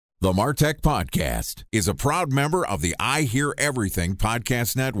The Martech Podcast is a proud member of the I Hear Everything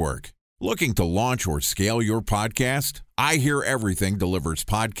Podcast Network. Looking to launch or scale your podcast? I Hear Everything delivers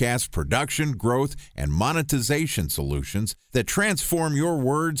podcast production, growth, and monetization solutions that transform your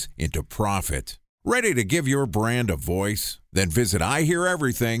words into profit. Ready to give your brand a voice? Then visit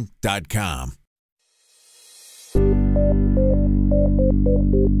iheareverything.com.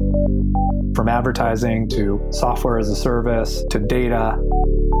 From advertising to software as a service to data.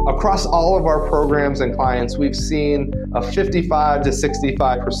 Across all of our programs and clients, we've seen a 55 to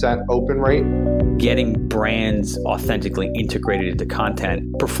 65% open rate. Getting brands authentically integrated into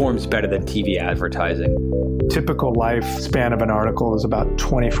content performs better than TV advertising. Typical lifespan of an article is about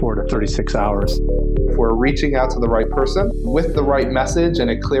 24 to 36 hours. If we're reaching out to the right person with the right message and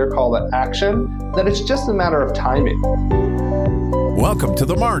a clear call to action, then it's just a matter of timing. Welcome to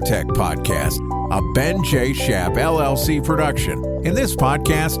the Martech Podcast, a Ben J. Schaap LLC production. In this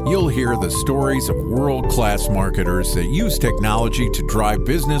podcast, you'll hear the stories of world-class marketers that use technology to drive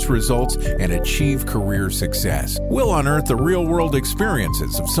business results and achieve career success. We'll unearth the real-world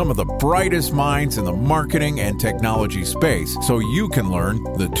experiences of some of the brightest minds in the marketing and technology space so you can learn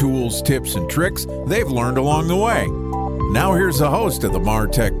the tools, tips, and tricks they've learned along the way. Now here's the host of the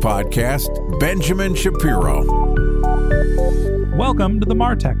Martech Podcast, Benjamin Shapiro. Welcome to the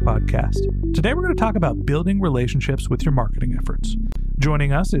Martech Podcast. Today we're going to talk about building relationships with your marketing efforts.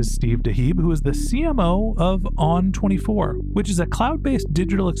 Joining us is Steve DeHeeb, who is the CMO of On24, which is a cloud-based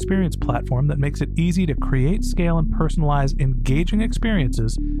digital experience platform that makes it easy to create, scale, and personalize engaging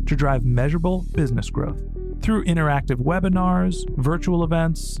experiences to drive measurable business growth. Through interactive webinars, virtual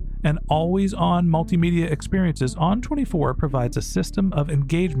events, and always-on multimedia experiences, On24 provides a system of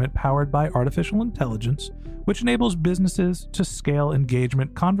engagement powered by artificial intelligence, which enables businesses to scale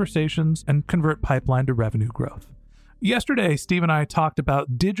engagement, conversations, and convert pipeline to revenue growth. Yesterday, Steve and I talked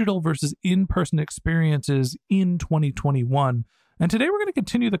about digital versus in-person experiences in 2021, and today we're going to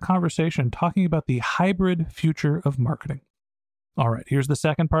continue the conversation talking about the hybrid future of marketing. All right, here's the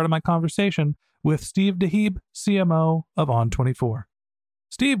second part of my conversation with Steve DeHeeb, CMO of On24.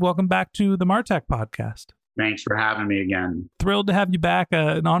 Steve, welcome back to the Martech Podcast. Thanks for having me again. Thrilled to have you back.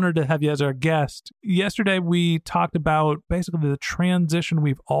 An honor to have you as our guest. Yesterday, we talked about basically the transition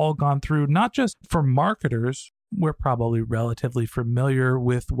we've all gone through, not just for marketers. We're probably relatively familiar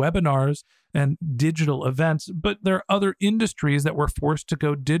with webinars and digital events, but there are other industries that were forced to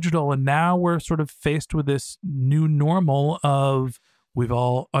go digital. And now we're sort of faced with this new normal of we've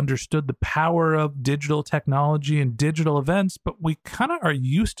all understood the power of digital technology and digital events, but we kind of are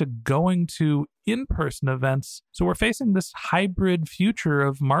used to going to in-person events. So we're facing this hybrid future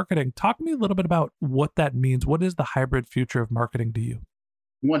of marketing. Talk to me a little bit about what that means. What is the hybrid future of marketing to you?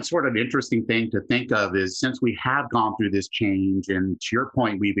 One sort of interesting thing to think of is since we have gone through this change, and to your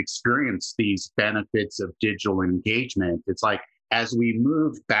point, we've experienced these benefits of digital engagement. It's like as we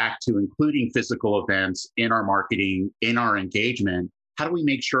move back to including physical events in our marketing, in our engagement, how do we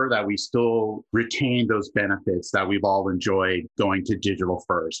make sure that we still retain those benefits that we've all enjoyed going to digital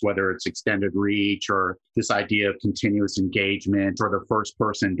first, whether it's extended reach or this idea of continuous engagement or the first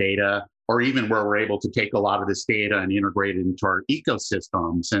person data, or even where we're able to take a lot of this data and integrate it into our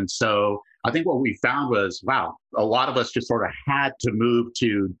ecosystems. And so I think what we found was, wow, a lot of us just sort of had to move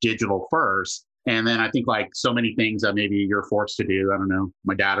to digital first. And then I think like so many things that maybe you're forced to do, I don't know,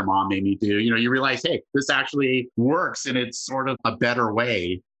 my dad or mom made me do, you realize, hey, this actually works and it's sort of a better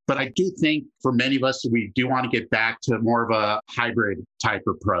way. But I do think for many of us, we do want to get back to more of a hybrid type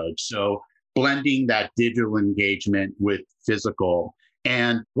approach. So blending that digital engagement with physical.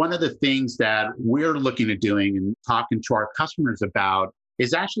 And one of the things that we're looking at doing and talking to our customers about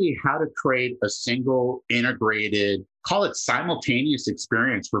is actually how to create a single integrated, call it simultaneous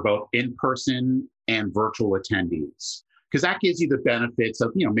experience for both in-person and virtual attendees. Because that gives you the benefits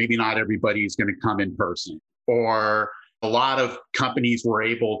of, maybe not everybody's going to come in person, or a lot of companies were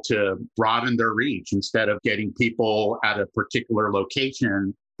able to broaden their reach instead of getting people at a particular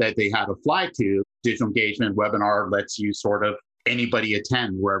location that they had to fly to. Digital engagement webinar lets you sort of anybody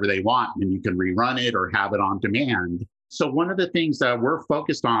attend wherever they want, and you can rerun it or have it on demand. So one of the things that we're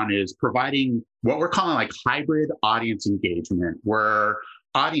focused on is providing what we're calling like hybrid audience engagement, where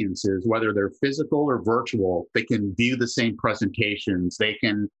audiences, whether they're physical or virtual, they can view the same presentations, they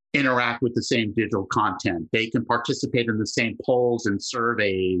can interact with the same digital content, they can participate in the same polls and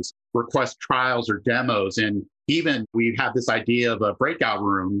surveys, request trials or demos. And even we have this idea of breakout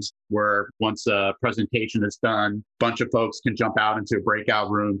rooms where once a presentation is done, a bunch of folks can jump out into a breakout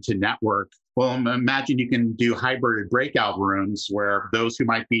room to network. Well, imagine you can do hybrid breakout rooms where those who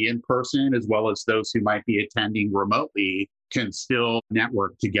might be in person as well as those who might be attending remotely can still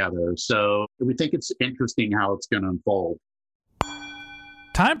network together. So we think it's interesting how it's going to unfold.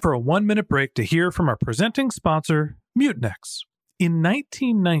 Time for a 1-minute break to hear from our presenting sponsor, Mutinex. In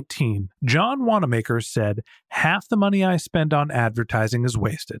 1919, John Wanamaker said, "Half the money I spend on advertising is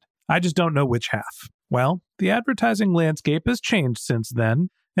wasted. I just don't know which half." Well, the advertising landscape has changed since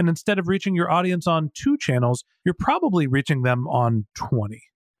then, and instead of reaching your audience on 2 channels, you're probably reaching them on 20.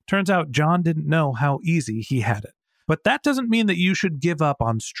 Turns out John didn't know how easy he had it. But that doesn't mean that you should give up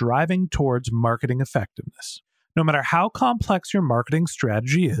on striving towards marketing effectiveness. No matter how complex your marketing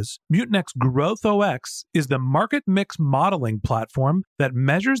strategy is, Mutinex GrowthOS is the market mix modeling platform that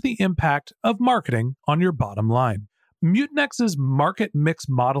measures the impact of marketing on your bottom line. Mutinex's market mix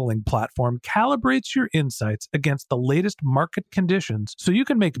modeling platform calibrates your insights against the latest market conditions so you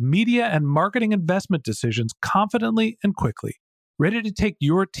can make media and marketing investment decisions confidently and quickly. Ready to take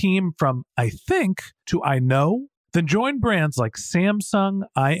your team from I think to I know? Then join brands like Samsung,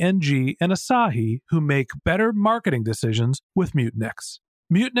 ING, and Asahi who make better marketing decisions with Mutinex.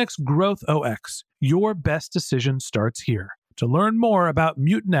 Mutinex GrowthOS. Your best decision starts here. To learn more about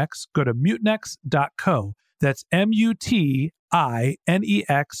Mutinex, go to mutinex.co. That's MUTINEX.co.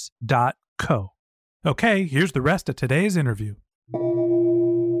 Okay, here's the rest of today's interview.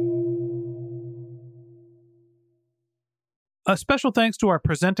 A special thanks to our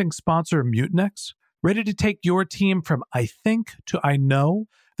presenting sponsor, Mutinex. Ready to take your team from I think to I know?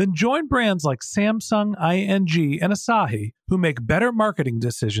 Then join brands like Samsung, ING, and Asahi who make better marketing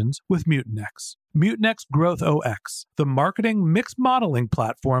decisions with Mutinex. Mutinex GrowthOS, the marketing mix modeling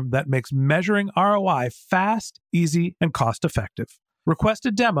platform that makes measuring ROI fast, easy, and cost-effective. Request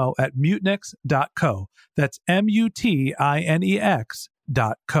a demo at mutinex.co. That's MUTINEX.co.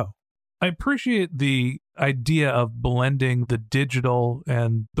 I appreciate the idea of blending the digital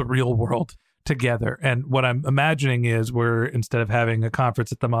and the real world together. And what I'm imagining is we're, instead of having a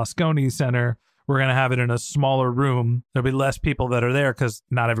conference at the Moscone Center, we're going to have it in a smaller room. There'll be less people that are there because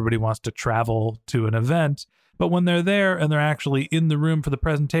not everybody wants to travel to an event. But when they're there and they're actually in the room for the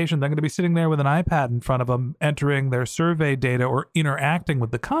presentation, they're going to be sitting there with an iPad in front of them, entering their survey data or interacting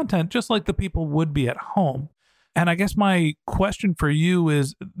with the content, just like the people would be at home. And I guess my question for you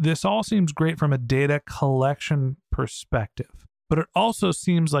is, this all seems great from a data collection perspective, but it also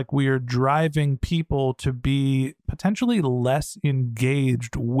seems like we are driving people to be potentially less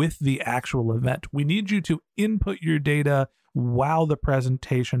engaged with the actual event. We need you to input your data while the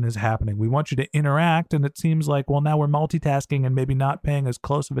presentation is happening. We want you to interact, and it seems like, well, now we're multitasking and maybe not paying as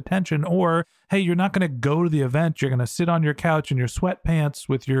close of attention. Or, hey, you're not going to go to the event. You're going to sit on your couch in your sweatpants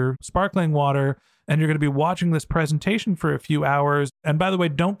with your sparkling water, and you're going to be watching this presentation for a few hours. And by the way,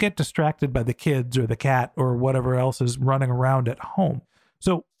 don't get distracted by the kids or the cat or whatever else is running around at home.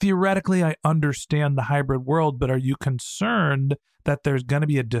 So theoretically, I understand the hybrid world, but are you concerned that there's going to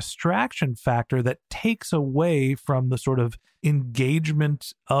be a distraction factor that takes away from the sort of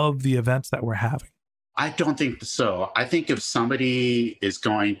engagement of the events that we're having? I don't think so. I think if somebody is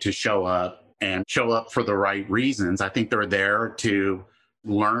going to show up and show up for the right reasons, I think they're there to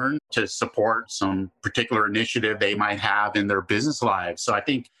learn, to support some particular initiative they might have in their business lives. So I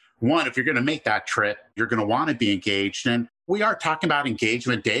think, one, if you're going to make that trip, you're going to want to be engaged. And we are talking about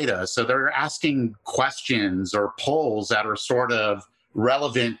engagement data. So they're asking questions or polls that are sort of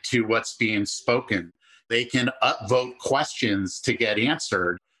relevant to what's being spoken. They can upvote questions to get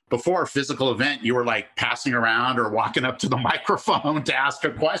answered. Before a physical event, you were like passing around or walking up to the microphone to ask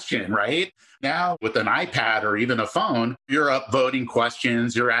a question, right? Now with an iPad or even a phone, you're upvoting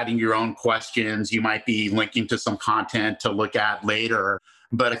questions, you're adding your own questions. You might be linking to some content to look at later,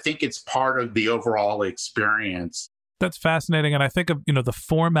 but I think it's part of the overall experience. That's fascinating. And I think of, the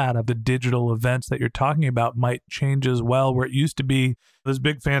format of the digital events that you're talking about might change as well, where it used to be this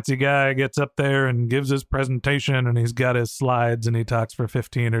big fancy guy gets up there and gives his presentation and he's got his slides and he talks for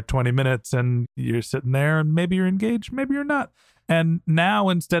 15 or 20 minutes and you're sitting there and maybe you're engaged, maybe you're not. And now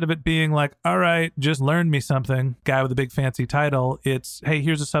instead of it being like, all right, just learn me something, guy with a big fancy title, it's, hey,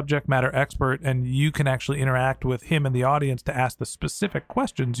 here's a subject matter expert and you can actually interact with him and the audience to ask the specific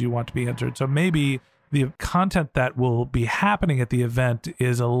questions you want to be answered. So maybe the content that will be happening at the event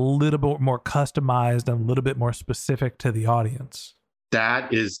is a little bit more customized and a little bit more specific to the audience.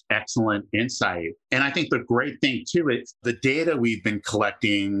 That is excellent insight. And I think the great thing too is the data we've been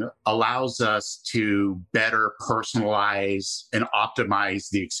collecting allows us to better personalize and optimize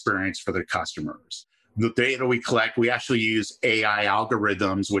the experience for the customers. The data we collect, we actually use AI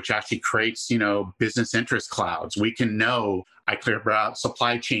algorithms, which actually creates, business interest clouds. We can know I care about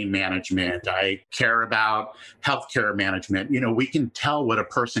supply chain management. I care about healthcare management. We can tell what a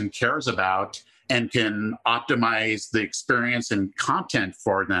person cares about. and can optimize the experience and content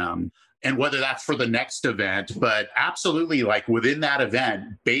for them. And whether that's for the next event, but absolutely like within that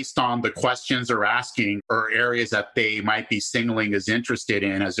event, based on the questions they're asking or areas that they might be signaling as interested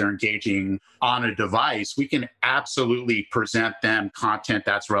in as they're engaging on a device, we can absolutely present them content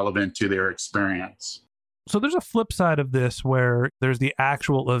that's relevant to their experience. So there's a flip side of this where there's the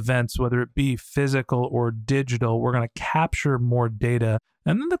actual events, whether it be physical or digital, we're going to capture more data.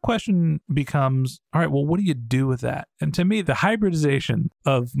 And then the question becomes, all right, well, what do you do with that? And to me, the hybridization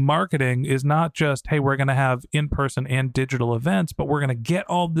of marketing is not just, hey, we're going to have in-person and digital events, but we're going to get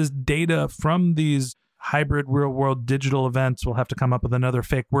all this data from these hybrid real-world digital events. We'll have to come up with another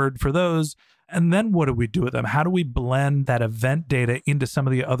fake word for those. And then what do we do with them? How do we blend that event data into some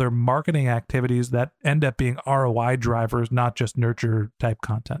of the other marketing activities that end up being ROI drivers, not just nurture type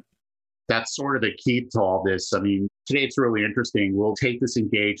content? That's sort of the key to all this. I mean, today it's really interesting. We'll take this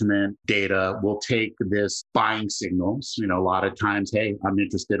engagement data, we'll take this buying signals. A lot of times, hey, I'm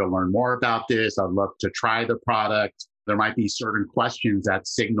interested to learn more about this. I'd love to try the product. There might be certain questions that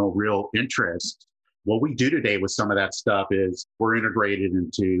signal real interest. What we do today with some of that stuff is we're integrated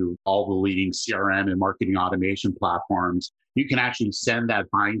into all the leading CRM and marketing automation platforms. You can actually send that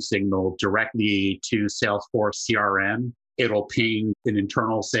buying signal directly to Salesforce CRM. It'll ping an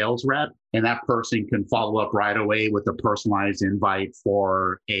internal sales rep, and that person can follow up right away with a personalized invite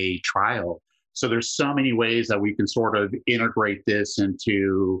for a trial. So there's so many ways that we can sort of integrate this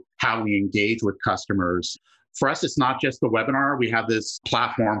into how we engage with customers. For us, it's not just the webinar. We have this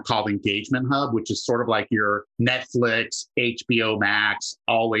platform called Engagement Hub, which is sort of like your Netflix, HBO Max,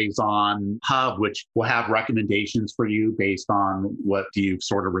 always on hub, which will have recommendations for you based on what you've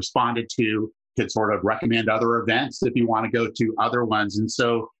sort of responded to. Could sort of recommend other events if you want to go to other ones. And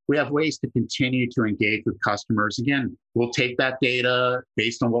so we have ways to continue to engage with customers. Again, we'll take that data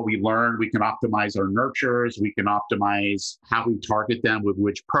based on what we learned. We can optimize our nurtures. We can optimize how we target them with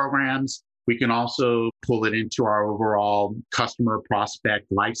which programs. We can also pull it into our overall customer prospect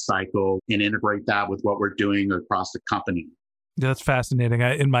lifecycle and integrate that with what we're doing across the company. That's fascinating.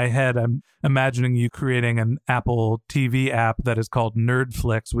 In my head, I'm imagining you creating an Apple TV app that is called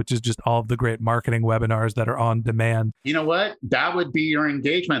Nerdflix, which is just all of the great marketing webinars that are on demand. You know what? That would be your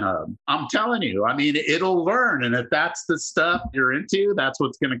engagement hub. I'm telling you. I mean, it'll learn. And if that's the stuff you're into, that's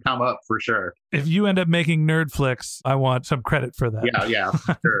what's going to come up for sure. If you end up making Nerdflix, I want some credit for that. Yeah,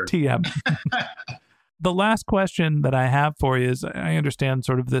 sure. TM. The last question that I have for you is, I understand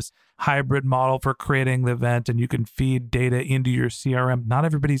sort of this hybrid model for creating the event and you can feed data into your CRM. Not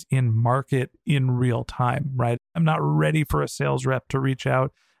everybody's in market in real time, right? I'm not ready for a sales rep to reach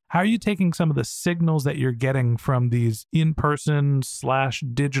out. How are you taking some of the signals that you're getting from these in-person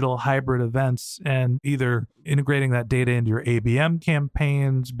 / digital hybrid events and either integrating that data into your ABM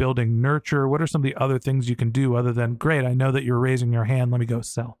campaigns, building nurture? What are some of the other things you can do other than, great, I know that you're raising your hand, let me go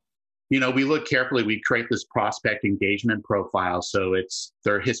sell? We look carefully, we create this prospect engagement profile. So it's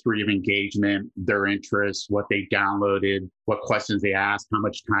their history of engagement, their interests, what they downloaded, what questions they asked, how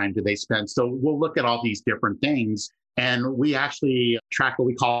much time do they spend. So we'll look at all these different things. And we actually track what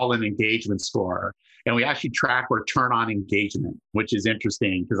we call an engagement score. And we actually track return on engagement, which is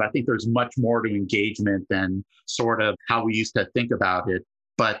interesting because I think there's much more to engagement than sort of how we used to think about it.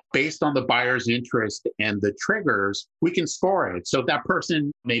 But based on the buyer's interest and the triggers, we can score it. So if that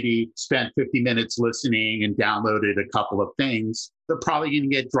person maybe spent 50 minutes listening and downloaded a couple of things, they're probably going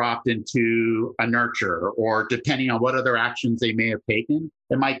to get dropped into a nurture, or depending on what other actions they may have taken,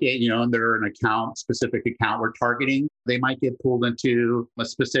 it might get, they're an specific account we're targeting, they might get pulled into a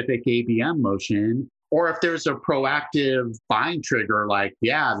specific ABM motion. Or if there's a proactive buying trigger, like,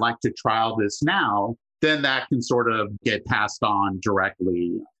 yeah, I'd like to trial this now, then that can sort of get passed on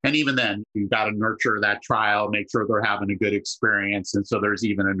directly. And even then, you've got to nurture that trial, make sure they're having a good experience. And so there's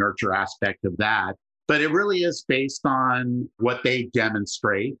even a nurture aspect of that. But it really is based on what they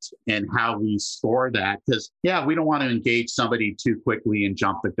demonstrate and how we score that. Because, we don't want to engage somebody too quickly and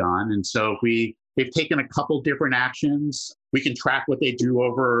jump the gun. And so if they've taken a couple different actions, we can track what they do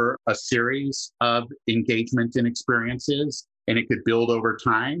over a series of engagement and experiences. And it could build over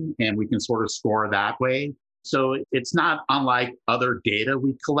time, and we can sort of score that way. So it's not unlike other data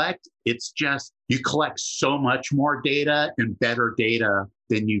we collect. It's just you collect so much more data and better data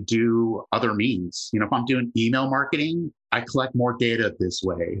than you do other means. If I'm doing email marketing, I collect more data this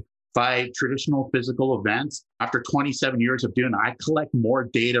way. By traditional physical events, after 27 years of doing it, I collect more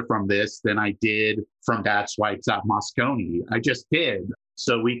data from this than I did from that swipes at Moscone. I just did.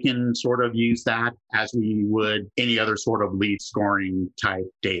 So we can sort of use that as we would any other sort of lead scoring type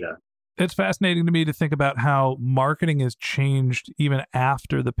data. It's fascinating to me to think about how marketing has changed even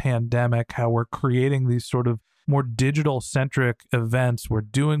after the pandemic, how we're creating these sort of more digital-centric events. We're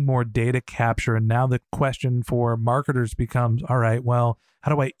doing more data capture, and now the question for marketers becomes, all right, well,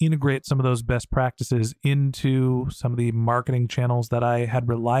 how do I integrate some of those best practices into some of the marketing channels that I had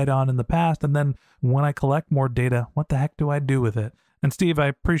relied on in the past? And then when I collect more data, what the heck do I do with it? And Steve, I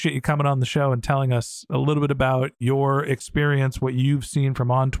appreciate you coming on the show and telling us a little bit about your experience, what you've seen from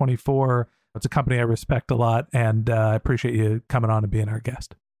On24. It's a company I respect a lot, and I appreciate you coming on and being our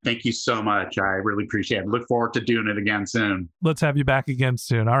guest. Thank you so much. I really appreciate it. Look forward to doing it again soon. Let's have you back again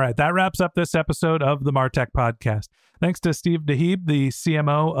soon. All right, that wraps up this episode of the MarTech Podcast. Thanks to Steve DeHeeb, the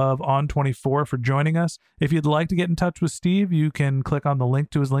CMO of On24, for joining us. If you'd like to get in touch with Steve, you can click on the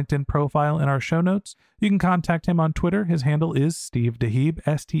link to his LinkedIn profile in our show notes. You can contact him on Twitter. His handle is Steve DeHeeb,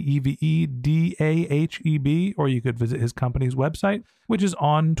 SteveDaheb, or you could visit his company's website, which is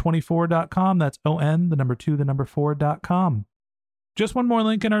on24.com. That's on4.com. Just one more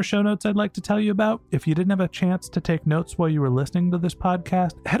link in our show notes I'd like to tell you about. If you didn't have a chance to take notes while you were listening to this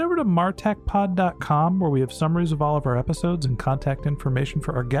podcast, head over to martechpod.com, where we have summaries of all of our episodes and contact information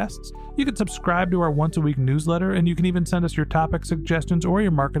for our guests. You can subscribe to our once-a-week newsletter, and you can even send us your topic suggestions or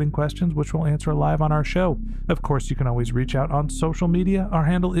your marketing questions, which we'll answer live on our show. Of course, you can always reach out on social media. Our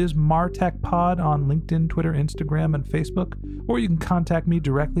handle is martechpod on LinkedIn, Twitter, Instagram, and Facebook, or you can contact me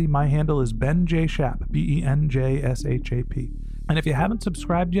directly. My handle is Ben J. Shap, BenJShap. And if you haven't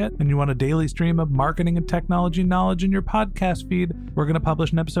subscribed yet and you want a daily stream of marketing and technology knowledge in your podcast feed, we're going to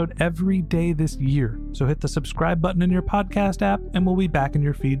publish an episode every day this year. So hit the subscribe button in your podcast app and we'll be back in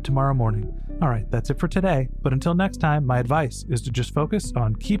your feed tomorrow morning. All right, that's it for today. But until next time, my advice is to just focus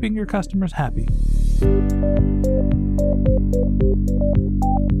on keeping your customers happy.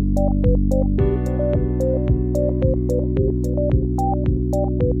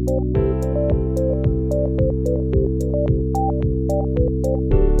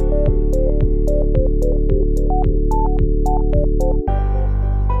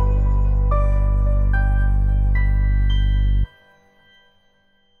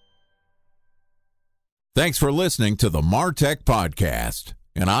 Thanks for listening to the MarTech Podcast,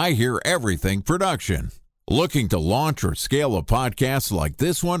 and I Hear Everything production. Looking to launch or scale a podcast like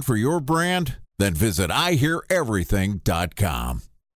this one for your brand? Then visit iHearEverything.com.